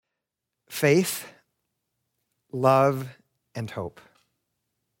faith, love, and hope.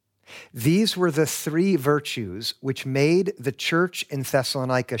 These were the three virtues which made the church in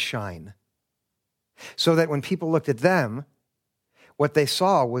Thessalonica shine, so that when people looked at them, what they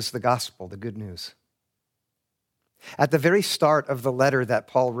saw was the gospel, the good news. At the very start of the letter that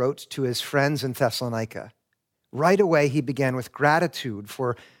Paul wrote to his friends in Thessalonica, right away he began with gratitude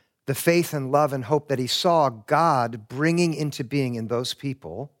for the faith and love and hope that he saw God bringing into being in those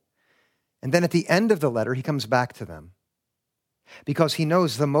people. And then at the end of the letter, he comes back to them because he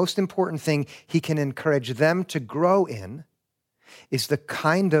knows the most important thing he can encourage them to grow in is the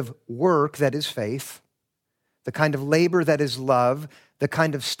kind of work that is faith, the kind of labor that is love, the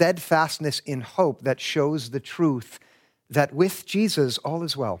kind of steadfastness in hope that shows the truth that with Jesus all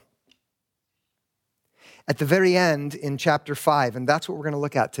is well. At the very end in chapter 5, and that's what we're going to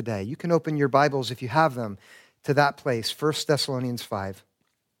look at today. You can open your Bibles if you have them to that place, 1 Thessalonians 5.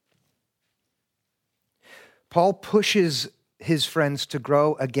 Paul pushes his friends to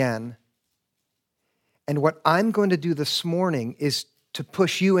grow again. And what I'm going to do this morning is to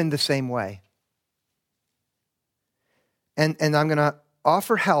push you in the same way. And I'm going to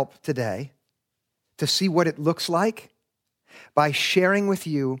offer help today to see what it looks like by sharing with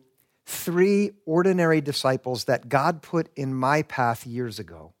you 3 ordinary disciples that God put in my path years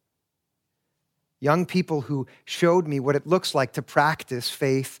ago. Young people who showed me what it looks like to practice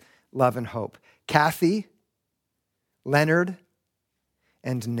faith, love, and hope. Kathy, Leonard,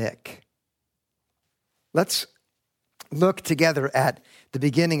 and Nick. Let's look together at the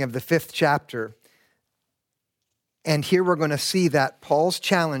beginning of the 5th chapter. And here we're going to see that Paul's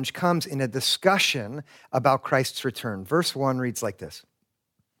challenge comes in a discussion about Christ's return. Verse 1 reads like this.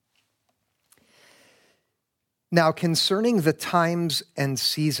 Now, concerning the times and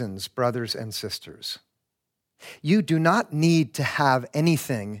seasons, brothers and sisters, you do not need to have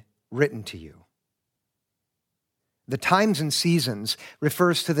anything written to you. The times and seasons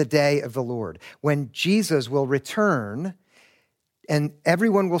refers to the day of the Lord, when Jesus will return and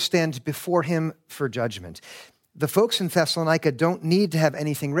everyone will stand before him for judgment. The folks in Thessalonica don't need to have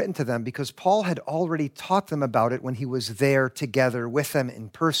anything written to them because Paul had already taught them about it when he was there together with them in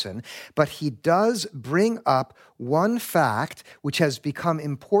person. But he does bring up one fact which has become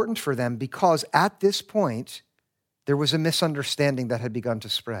important for them because at this point, there was a misunderstanding that had begun to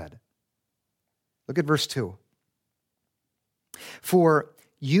spread. Look at verse 2. For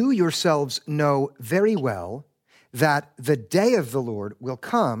you yourselves know very well that the day of the Lord will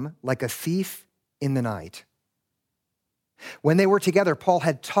come like a thief in the night. When they were together, Paul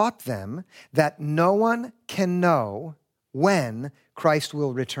had taught them that no one can know when Christ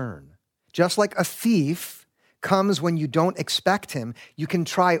will return. Just like a thief comes when you don't expect him, you can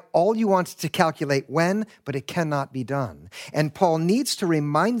try all you want to calculate when, but it cannot be done. And Paul needs to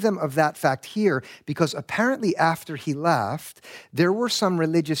remind them of that fact here because apparently after he left, there were some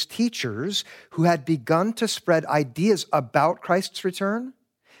religious teachers who had begun to spread ideas about Christ's return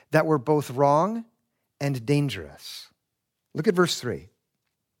that were both wrong and dangerous. Look at verse 3.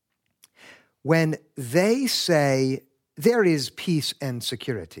 When they say there is peace and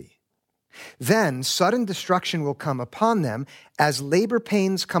security, then sudden destruction will come upon them as labor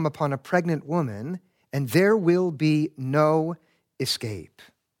pains come upon a pregnant woman, and there will be no escape.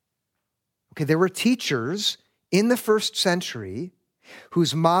 Okay, there were teachers in the first century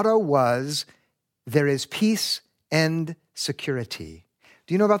whose motto was, there is peace and security.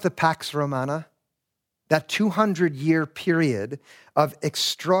 Do you know about the Pax Romana? That 200-year period of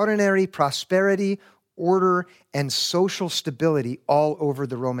extraordinary prosperity, order, and social stability all over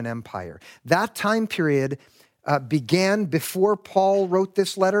the Roman Empire. That time period began before Paul wrote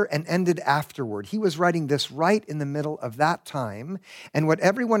this letter and ended afterward. He was writing this right in the middle of that time. And what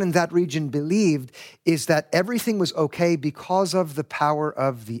everyone in that region believed is that everything was okay because of the power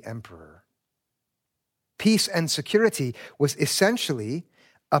of the emperor. Peace and security was essentially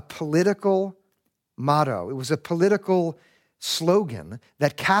a political motto. It was a political slogan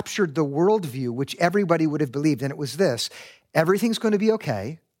that captured the worldview which everybody would have believed. And it was this: everything's going to be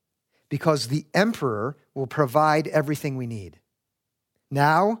okay because the emperor will provide everything we need.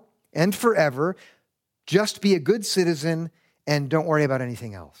 Now and forever, just be a good citizen and don't worry about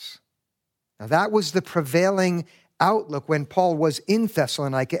anything else. Now that was the prevailing outlook when Paul was in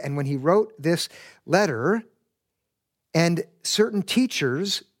Thessalonica and when he wrote this letter. And certain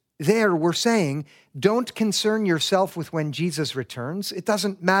teachers there were saying, don't concern yourself with when Jesus returns. It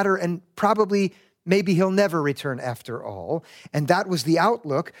doesn't matter, and probably maybe he'll never return after all. And that was the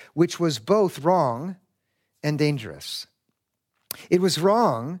outlook, which was both wrong and dangerous. It was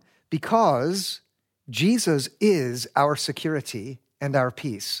wrong because Jesus is our security and our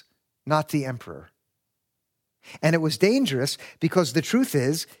peace. not the emperor. And it was dangerous because the truth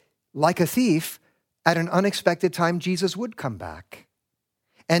is, like a thief, at an unexpected time, Jesus would come back.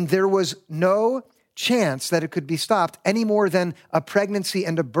 And there was no chance that it could be stopped any more than a pregnancy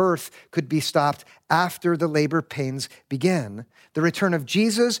and a birth could be stopped after the labor pains began. The return of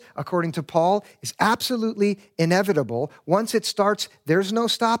Jesus, according to Paul, is absolutely inevitable. Once it starts, there's no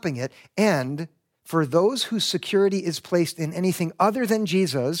stopping it. And for those whose security is placed in anything other than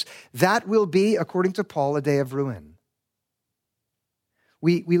Jesus, that will be, according to Paul, a day of ruin.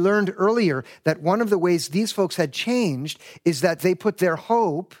 We learned earlier that one of the ways these folks had changed is that they put their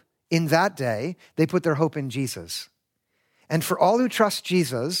hope in that day, they put their hope in Jesus. And for all who trust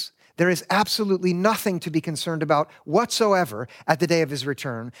Jesus, there is absolutely nothing to be concerned about whatsoever at the day of his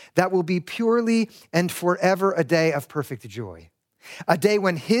return. That will be purely and forever a day of perfect joy. A day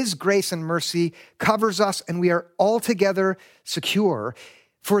when his grace and mercy covers us and we are altogether secure.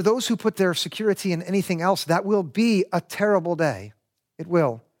 For those who put their security in anything else, that will be a terrible day. It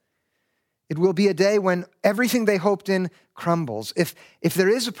will. It will be a day when everything they hoped in crumbles. If there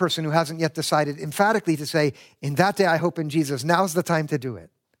is a person who hasn't yet decided emphatically to say, in that day I hope in Jesus, now's the time to do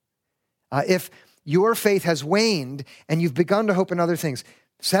it. If your faith has waned and you've begun to hope in other things,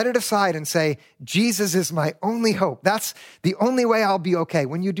 set it aside and say, Jesus is my only hope. That's the only way I'll be okay.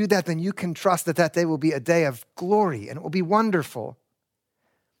 When you do that, then you can trust that that day will be a day of glory and it will be wonderful.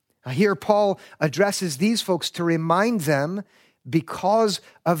 Here Paul addresses these folks to remind them because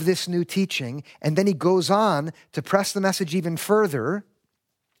of this new teaching, and then he goes on to press the message even further.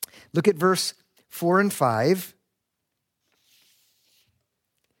 Look at verse 4 and 5.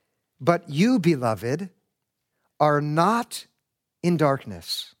 But you, beloved, are not in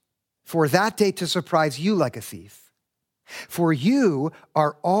darkness, for that day to surprise you like a thief. For you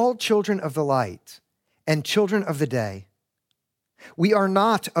are all children of the light and children of the day. We are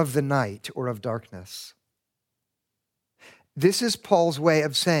not of the night or of darkness. This is Paul's way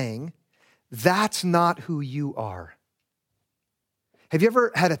of saying, that's not who you are. Have you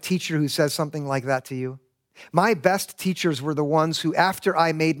ever had a teacher who says something like that to you? My best teachers were the ones who, after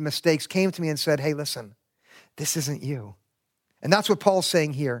I made mistakes, came to me and said, hey, listen, this isn't you. And that's what Paul's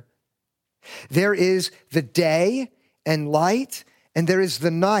saying here. There is the day and light, and there is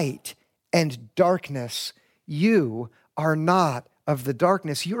the night and darkness. You are not of the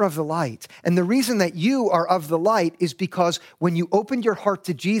darkness, you're of the light. And the reason that you are of the light is because when you opened your heart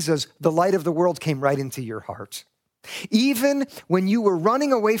to Jesus, the light of the world came right into your heart. Even when you were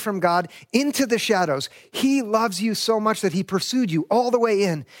running away from God into the shadows, he loves you so much that he pursued you all the way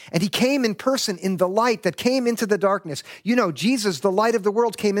in. And he came in person in the light that came into the darkness. You know, Jesus, the light of the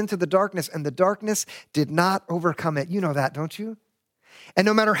world, came into the darkness, and the darkness did not overcome it. You know that, don't you? And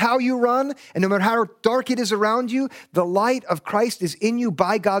no matter how you run, and no matter how dark it is around you, the light of Christ is in you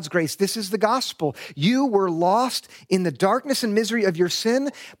by God's grace. This is the gospel. You were lost in the darkness and misery of your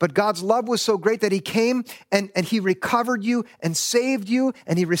sin, but God's love was so great that he came and he recovered you and saved you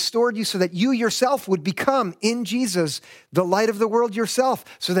and he restored you so that you yourself would become in Jesus the light of the world yourself,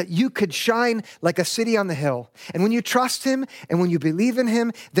 so that you could shine like a city on the hill. And when you trust him and when you believe in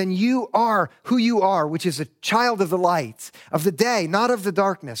him, then you are who you are, which is a child of the light, of the day, not of the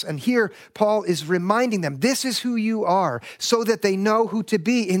darkness. And here Paul is reminding them, this is who you are, so that they know who to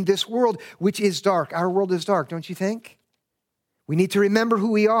be in this world, which is dark. Our world is dark, don't you think? We need to remember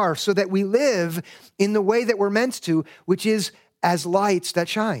who we are so that we live in the way that we're meant to, which is as lights that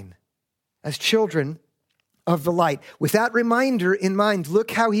shine, as children of the light. With that reminder in mind,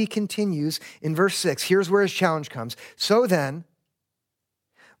 look how he continues in verse 6. Here's where his challenge comes. So then,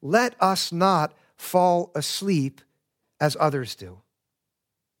 let us not fall asleep as others do,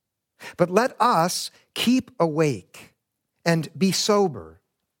 but let us keep awake and be sober.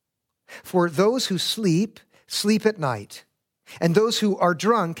 For those who sleep, sleep at night, and those who are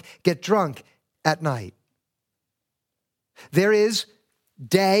drunk, get drunk at night. There is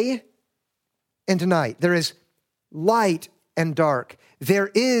day and night. There is light and dark.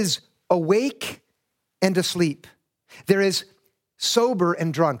 There is awake and asleep. There is sober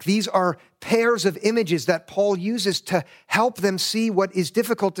and drunk. These are pairs of images that Paul uses to help them see what is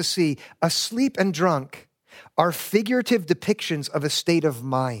difficult to see. Asleep and drunk are figurative depictions of a state of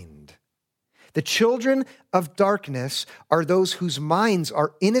mind. The children of darkness are those whose minds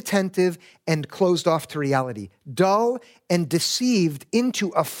are inattentive and closed off to reality, dull and deceived into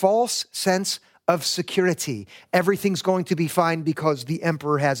a false sense of security. Everything's going to be fine because the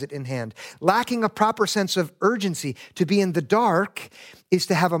emperor has it in hand. Lacking a proper sense of urgency. To be in the dark is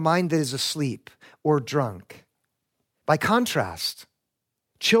to have a mind that is asleep or drunk. By contrast,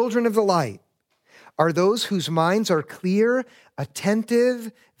 children of the light are those whose minds are clear,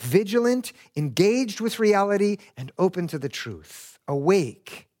 attentive, vigilant, engaged with reality, and open to the truth,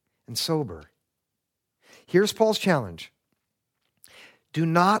 awake and sober. Here's Paul's challenge. Do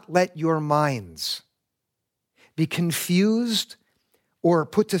not let your minds be confused or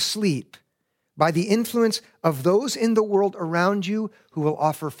put to sleep by the influence of those in the world around you who will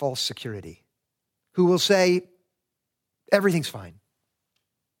offer false security, who will say, everything's fine.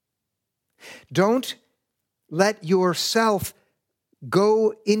 Don't let yourself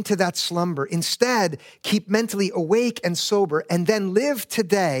go into that slumber. Instead, keep mentally awake and sober, and then live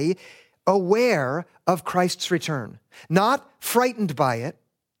today aware of Christ's return, not frightened by it,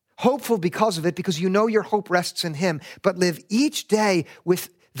 hopeful because of it, because you know your hope rests in him, but live each day with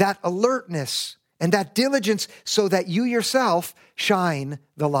that alertness and that diligence so that you yourself shine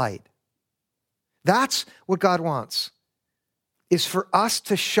the light. That's what God wants, is for us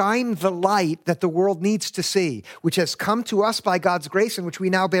to shine the light that the world needs to see, which has come to us by God's grace and which we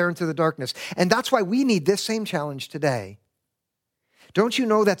now bear into the darkness. And that's why we need this same challenge today. Don't you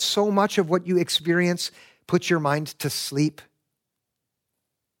know that so much of what you experience puts your mind to sleep?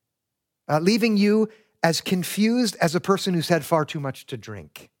 Leaving you as confused as a person who's had far too much to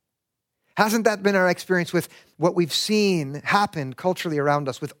drink. Hasn't that been our experience with what we've seen happen culturally around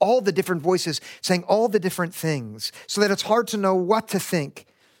us, with all the different voices saying all the different things, so that it's hard to know what to think?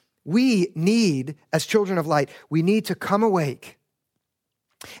 We need, as children of light, we need to come awake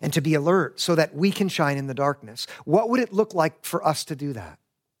and to be alert so that we can shine in the darkness. What would it look like for us to do that?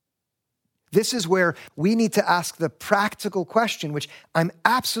 This is where we need to ask the practical question, which I'm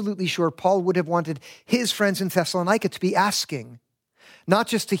absolutely sure Paul would have wanted his friends in Thessalonica to be asking. Not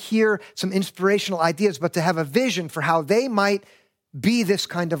just to hear some inspirational ideas, but to have a vision for how they might be this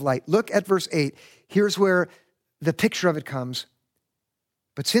kind of light. Look at verse 8. Here's where the picture of it comes.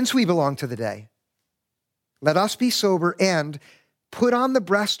 But since we belong to the day, let us be sober and put on the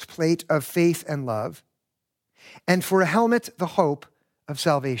breastplate of faith and love, and for a helmet, the hope of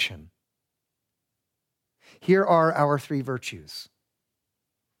salvation. Here are our three virtues.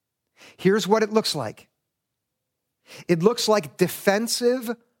 Here's what it looks like. It looks like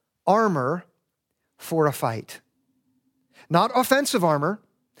defensive armor for a fight. Not offensive armor.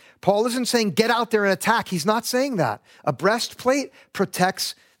 Paul isn't saying get out there and attack. He's not saying that. A breastplate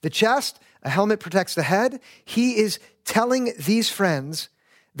protects the chest. A helmet protects the head. He is telling these friends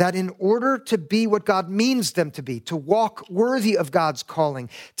that in order to be what God means them to be, to walk worthy of God's calling,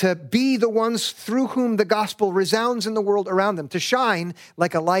 to be the ones through whom the gospel resounds in the world around them, to shine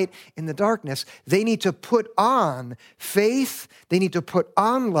like a light in the darkness, they need to put on faith, they need to put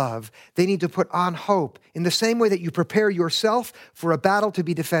on love, they need to put on hope. In the same way that you prepare yourself for a battle to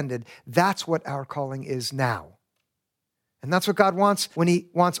be defended, that's what our calling is now. And that's what God wants when he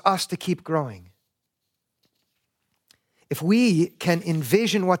wants us to keep growing. If we can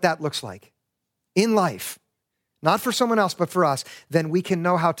envision what that looks like in life, not for someone else, but for us, then we can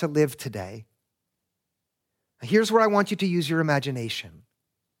know how to live today. Here's where I want you to use your imagination.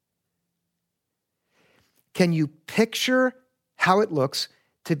 Can you picture how it looks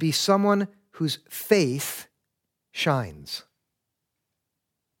to be someone whose faith shines?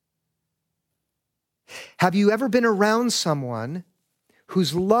 Have you ever been around someone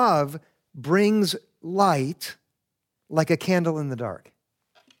whose love brings light like a candle in the dark?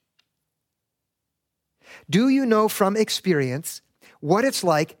 Do you know from experience what it's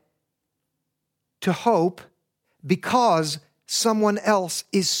like to hope because someone else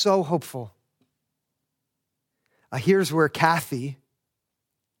is so hopeful? Here's where Kathy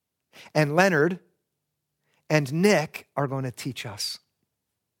and Leonard and Nick are going to teach us.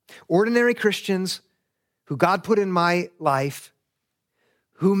 Ordinary Christians who God put in my life,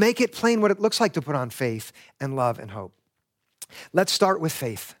 who make it plain what it looks like to put on faith and love and hope. Let's start with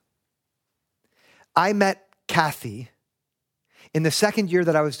faith. I met Kathy in the second year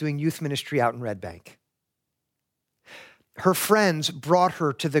that I was doing youth ministry out in Red Bank. Her friends brought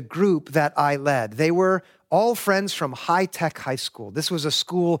her to the group that I led. They were all friends from High Tech High School. This was a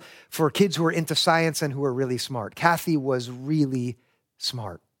school for kids who were into science and who were really smart. Kathy was really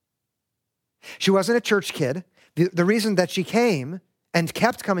smart. She wasn't a church kid. The reason that she came and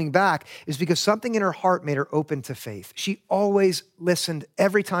kept coming back is because something in her heart made her open to faith. She always listened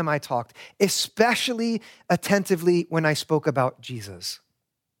every time I talked, especially attentively when I spoke about Jesus.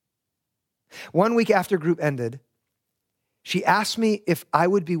 1 week after group ended, she asked me if I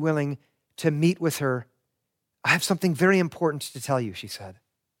would be willing to meet with her. I have something very important to tell you, she said.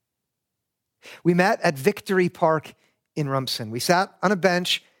 We met at Victory Park in Rumson. We sat on a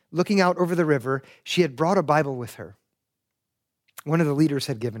bench looking out over the river. She had brought a Bible with her. One of the leaders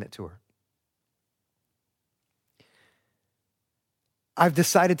had given it to her. I've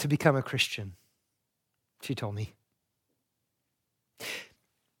decided to become a Christian, she told me.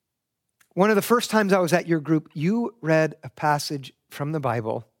 One of the first times I was at your group, you read a passage from the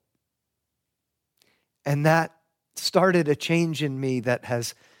Bible, and that started a change in me that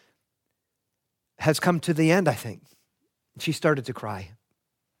has come to the end, I think. She started to cry.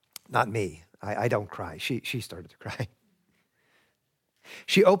 Not me. I don't cry. She started to cry.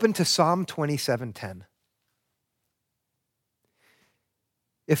 She opened to Psalm 27:10.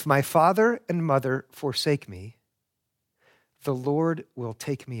 If my father and mother forsake me, the Lord will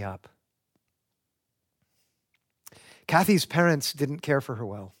take me up. Kathy's parents didn't care for her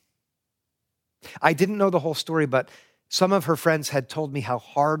well. I didn't know the whole story, but some of her friends had told me how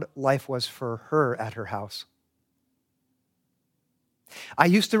hard life was for her at her house. I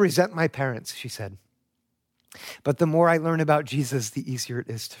used to resent my parents, she said, but the more I learn about Jesus, the easier it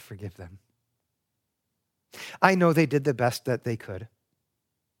is to forgive them. I know they did the best that they could.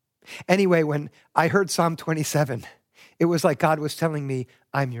 Anyway, when I heard Psalm 27, it was like God was telling me,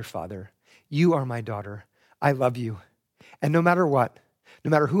 I'm your father. You are my daughter. I love you. And no matter what,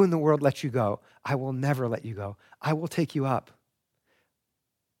 no matter who in the world lets you go, I will never let you go. I will take you up.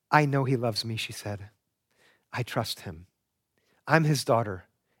 I know he loves me, she said. I trust him. I'm his daughter,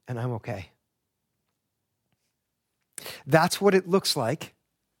 and I'm okay. That's what it looks like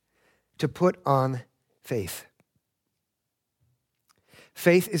to put on faith.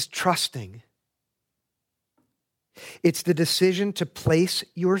 Faith is trusting. It's the decision to place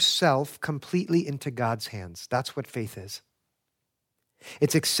yourself completely into God's hands. That's what faith is.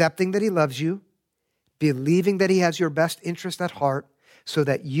 It's accepting that he loves you, believing that he has your best interest at heart, so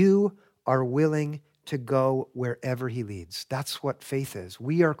that you are willing to go wherever he leads. That's what faith is.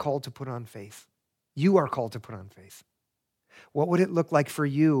 We are called to put on faith. You are called to put on faith. What would it look like for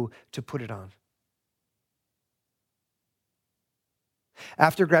you to put it on?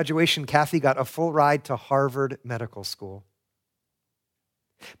 After graduation, Kathy got a full ride to Harvard Medical School.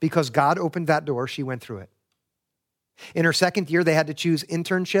 Because God opened that door, she went through it. In her second year, they had to choose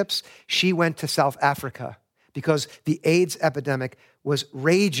internships. She went to South Africa because the AIDS epidemic was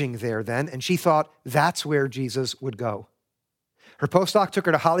raging there then, and she thought that's where Jesus would go. Her postdoc took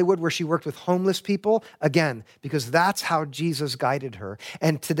her to Hollywood, where she worked with homeless people, again, because that's how Jesus guided her.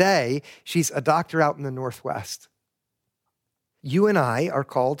 And today, she's a doctor out in the Northwest. You and I are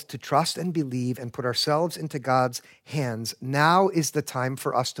called to trust and believe and put ourselves into God's hands. Now is the time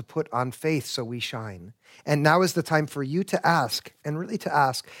for us to put on faith so we shine. And now is the time for you to ask, and really to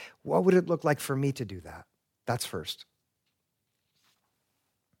ask, what would it look like for me to do that? That's first.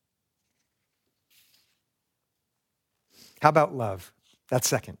 How about love? That's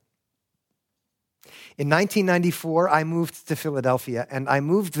second. In 1994, I moved to Philadelphia, and I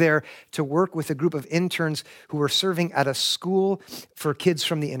moved there to work with a group of interns who were serving at a school for kids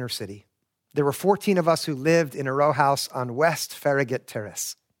from the inner city. There were 14 of us who lived in a row house on West Farragut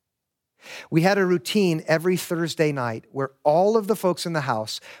Terrace. We had a routine every Thursday night where all of the folks in the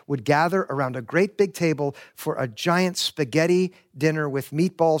house would gather around a great big table for a giant spaghetti dinner with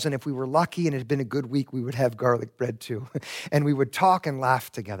meatballs, and if we were lucky and it had been a good week, we would have garlic bread too. And we would talk and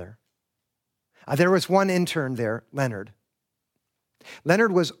laugh together. There was one intern there, Leonard.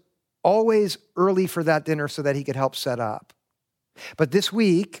 Leonard was always early for that dinner so that he could help set up. But this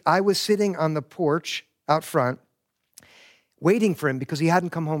week, I was sitting on the porch out front, waiting for him because he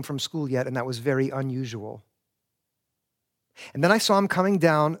hadn't come home from school yet, and that was very unusual. And then I saw him coming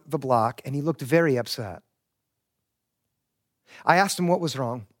down the block, and he looked very upset. I asked him what was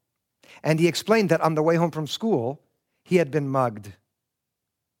wrong, and he explained that on the way home from school, he had been mugged.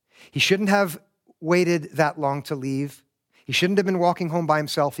 He shouldn't have waited that long to leave. He shouldn't have been walking home by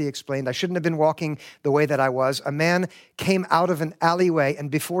himself, he explained. I shouldn't have been walking the way that I was. A man came out of an alleyway,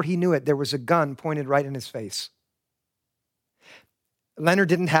 and before he knew it, there was a gun pointed right in his face. Leonard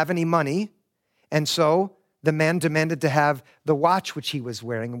didn't have any money, and so the man demanded to have the watch which he was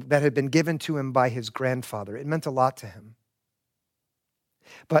wearing that had been given to him by his grandfather. It meant a lot to him.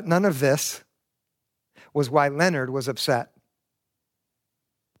 But none of this was why Leonard was upset.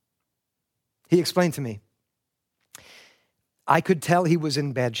 He explained to me, I could tell he was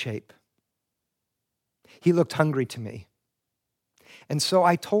in bad shape. He looked hungry to me. And so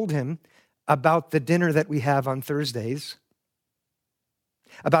I told him about the dinner that we have on Thursdays,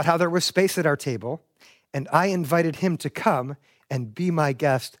 about how there was space at our table, and I invited him to come and be my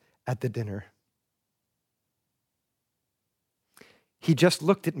guest at the dinner. He just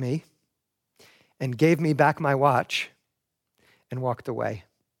looked at me and gave me back my watch and walked away.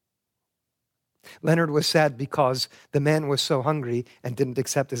 Leonard was sad because the man was so hungry and didn't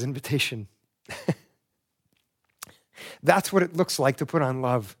accept his invitation. That's what it looks like to put on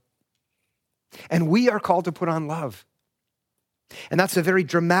love. And we are called to put on love. And that's a very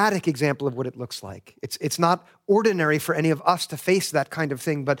dramatic example of what it looks like. It's not ordinary for any of us to face that kind of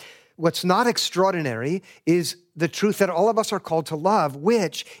thing, but what's not extraordinary is the truth that all of us are called to love,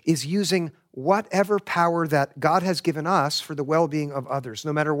 which is using whatever power that God has given us for the well-being of others,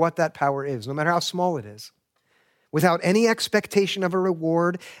 no matter what that power is, no matter how small it is, without any expectation of a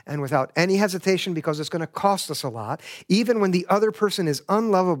reward and without any hesitation because it's going to cost us a lot. Even when the other person is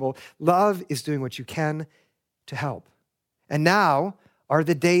unlovable, love is doing what you can to help. And now are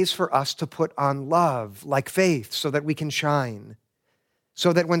the days for us to put on love like faith so that we can shine.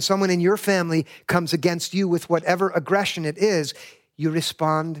 So that when someone in your family comes against you with whatever aggression it is, you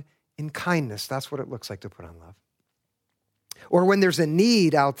respond in kindness. That's what it looks like to put on love. Or when there's a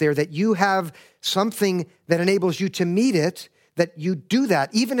need out there that you have something that enables you to meet it, that you do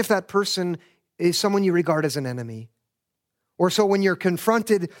that, even if that person is someone you regard as an enemy. Or so when you're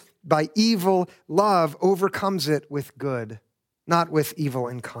confronted by evil, love overcomes it with good, not with evil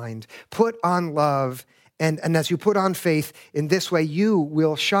and kind. Put on love, and as you put on faith, in this way you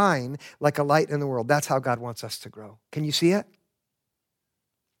will shine like a light in the world. That's how God wants us to grow. Can you see it?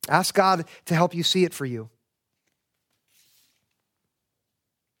 Ask God to help you see it for you.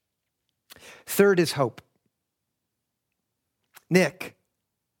 Third is hope. Nick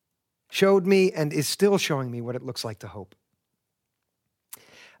showed me and is still showing me what it looks like to hope.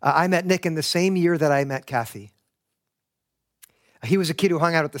 I met Nick in the same year that I met Kathy. He was a kid who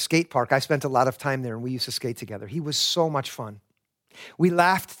hung out at the skate park. I spent a lot of time there, and we used to skate together. He was so much fun. We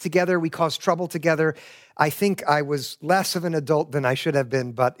laughed together. We caused trouble together. I think I was less of an adult than I should have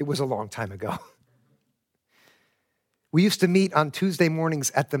been, but it was a long time ago. We used to meet on Tuesday mornings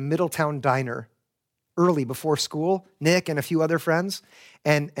at the Middletown Diner early before school, Nick and a few other friends,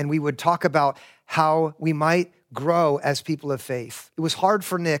 and we would talk about how we might grow as people of faith. It was hard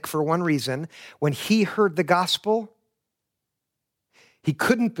for Nick for one reason. When he heard the gospel, he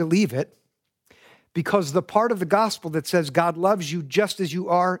couldn't believe it because the part of the gospel that says God loves you just as you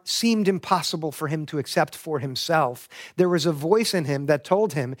are seemed impossible for him to accept for himself. There was a voice in him that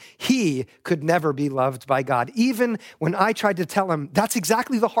told him he could never be loved by God. Even when I tried to tell him that's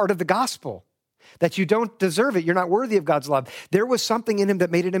exactly the heart of the gospel, that you don't deserve it, you're not worthy of God's love, there was something in him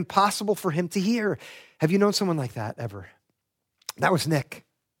that made it impossible for him to hear. Have you known someone like that ever? That was Nick.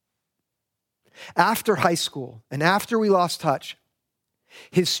 After high school and after we lost touch,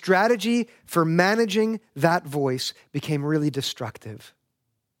 his strategy for managing that voice became really destructive.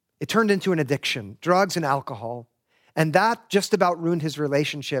 It turned into an addiction, drugs and alcohol, and that just about ruined his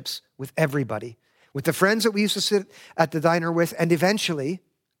relationships with everybody, with the friends that we used to sit at the diner with, and eventually,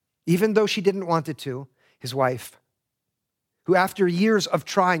 even though she didn't want it to, his wife, who after years of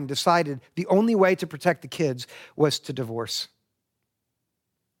trying decided the only way to protect the kids was to divorce.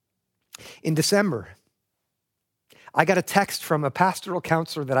 In December, I got a text from a pastoral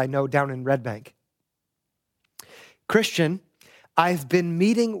counselor that I know down in Red Bank. Christian, I've been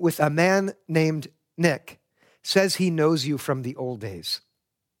meeting with a man named Nick. Says he knows you from the old days.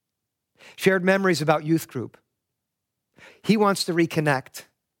 Shared memories about youth group. He wants to reconnect.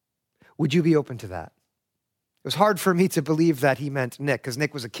 Would you be open to that? It was hard for me to believe that he meant Nick, because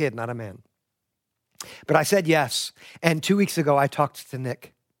Nick was a kid, not a man. But I said yes. And 2 weeks ago, I talked to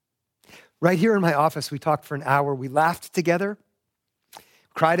Nick. Right here in my office, we talked for an hour. We laughed together,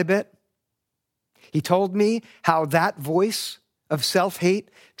 cried a bit. He told me how that voice of self-hate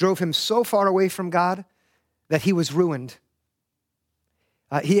drove him so far away from God that he was ruined.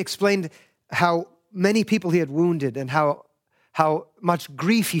 He explained how many people he had wounded and how much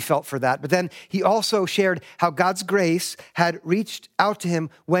grief he felt for that. But then he also shared how God's grace had reached out to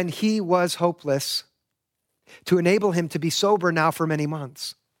him when he was hopeless to enable him to be sober now for many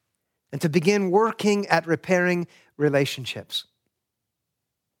months and to begin working at repairing relationships.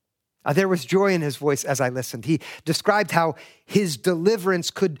 There was joy in his voice as I listened. He described how his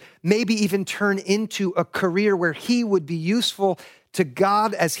deliverance could maybe even turn into a career where he would be useful to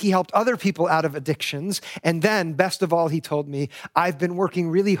God as he helped other people out of addictions. And then, best of all, he told me, I've been working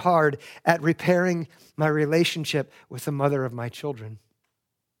really hard at repairing my relationship with the mother of my children.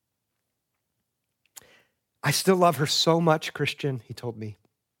 I still love her so much, Christian, he told me.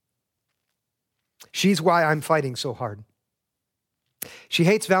 She's why I'm fighting so hard. She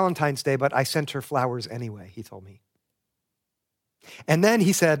hates Valentine's Day, but I sent her flowers anyway, he told me. And then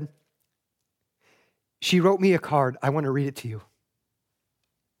he said, she wrote me a card. I want to read it to you.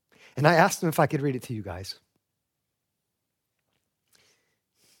 And I asked him if I could read it to you guys.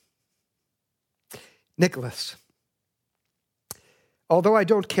 Nicholas, although I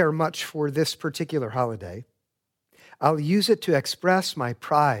don't care much for this particular holiday, I'll use it to express my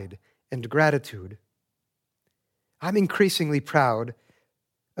pride and gratitude. I'm increasingly proud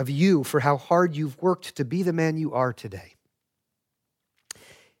of you for how hard you've worked to be the man you are today.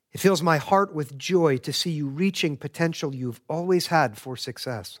 It fills my heart with joy to see you reaching potential you've always had for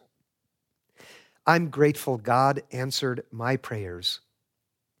success. I'm grateful God answered my prayers,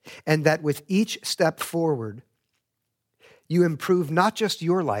 and that with each step forward, you improve not just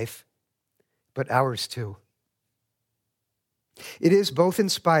your life, but ours too. It is both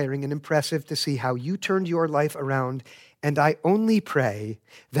inspiring and impressive to see how you turned your life around, and I only pray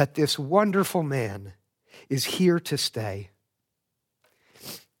that this wonderful man is here to stay.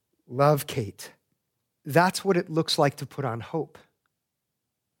 Love, Kate. That's what it looks like to put on hope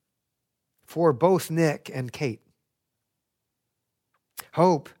for both Nick and Kate.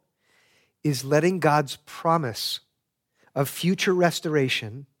 Hope is letting God's promise of future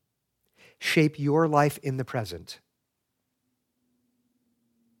restoration shape your life in the present.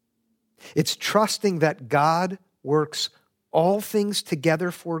 It's trusting that God works all things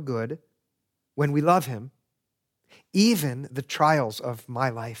together for good when we love him, even the trials of my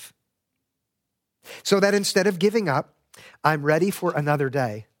life. So that instead of giving up, I'm ready for another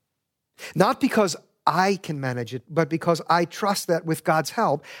day. Not because I can manage it, but because I trust that with God's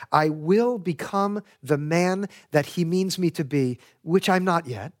help, I will become the man that he means me to be, which I'm not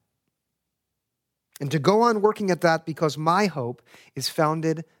yet. And to go on working at that because my hope is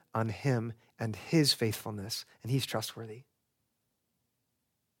founded on him and his faithfulness, and he's trustworthy.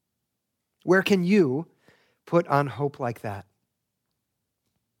 Where can you put on hope like that?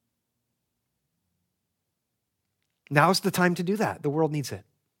 Now's the time to do that. The world needs it.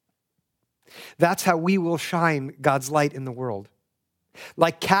 That's how we will shine God's light in the world.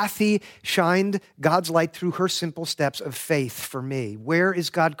 Like Kathy shined God's light through her simple steps of faith for me. Where is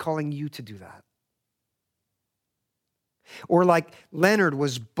God calling you to do that? Or like Leonard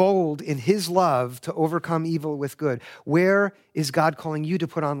was bold in his love to overcome evil with good. Where is God calling you to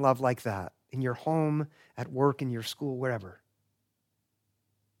put on love like that? In your home, at work, in your school, wherever.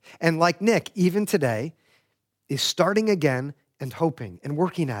 And like Nick, even today, is starting again and hoping and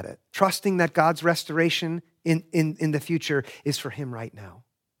working at it, trusting that God's restoration in the future is for him right now.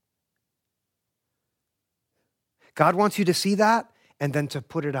 God wants you to see that and then to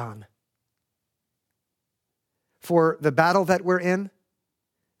put it on. For the battle that we're in,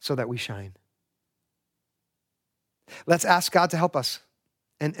 so that we shine. Let's ask God to help us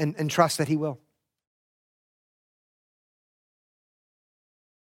and trust that he will.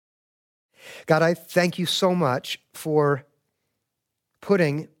 God, I thank you so much for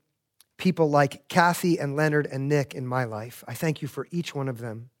putting people like Kathy and Leonard and Nick in my life. I thank you for each one of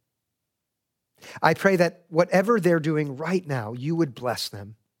them. I pray that whatever they're doing right now, you would bless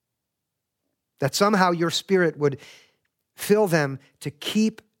them. That somehow your Spirit would fill them to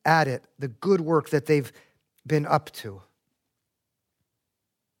keep at it the good work that they've been up to.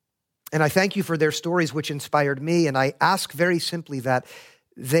 And I thank you for their stories which inspired me, and I ask very simply that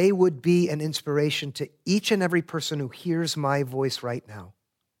they would be an inspiration to each and every person who hears my voice right now,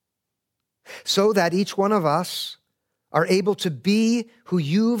 so that each one of us are able to be who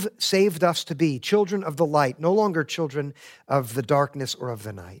you've saved us to be, children of the light, no longer children of the darkness or of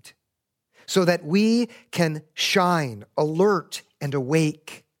the night, so that we can shine, alert, and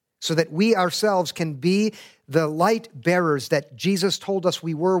awake, so that we ourselves can be the light bearers that Jesus told us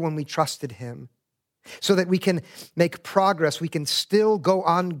we were when we trusted him, so that we can make progress, we can still go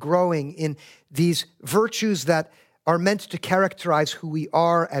on growing in these virtues that are meant to characterize who we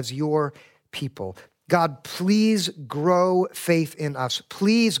are as your people. God, please grow faith in us.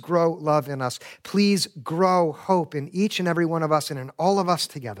 Please grow love in us. Please grow hope in each and every one of us and in all of us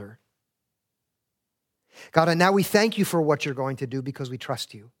together. God, and now we thank you for what you're going to do because we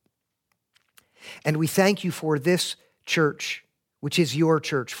trust you. And we thank you for this church, which is your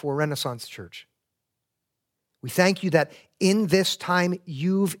church, for Renaissance Church. We thank you that in this time,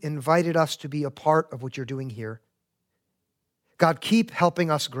 you've invited us to be a part of what you're doing here. God, keep helping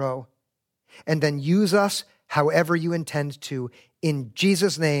us grow, and then use us however you intend to. In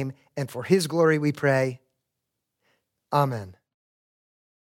Jesus' name and for his glory we pray. Amen.